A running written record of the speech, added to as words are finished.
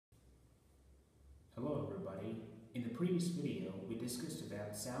Hello everybody. In the previous video, we discussed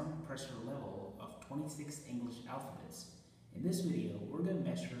about sound pressure level of 26 English alphabets. In this video, we're going to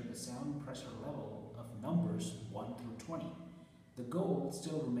measure the sound pressure level of numbers 1 through 20. The goal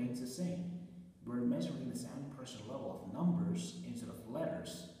still remains the same. We're measuring the sound pressure level of numbers instead of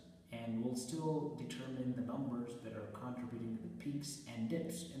letters, and we'll still determine the numbers that are contributing to the peaks and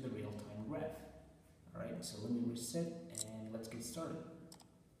dips in the real-time graph. Alright, so let me reset and let's get started.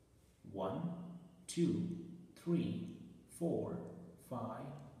 1, 2, 3, 4, 5,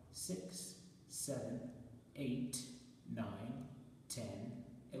 6, 7, 8, 9, 10,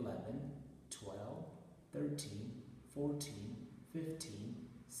 11, 12, 13, 14, 15,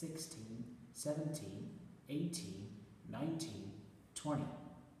 16, 17, 18, 19, 20.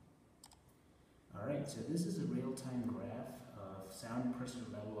 Alright, so this is a real-time graph of sound pressure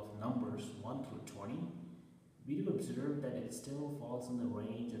level of numbers 1 through 20. We do observe that it still falls in the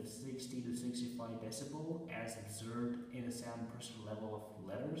range of 60 to 65 decibel as observed in the sound pressure level of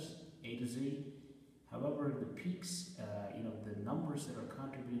letters A to Z. However, the peaks, the numbers that are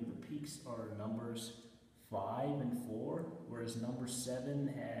contributing to the peaks are numbers 5 and 4, whereas number 7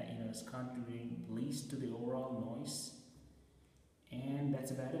 is contributing least to the overall noise. And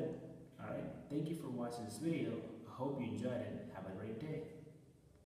that's about it. Alright, thank you for watching this video. I hope you enjoyed it. Have a great day.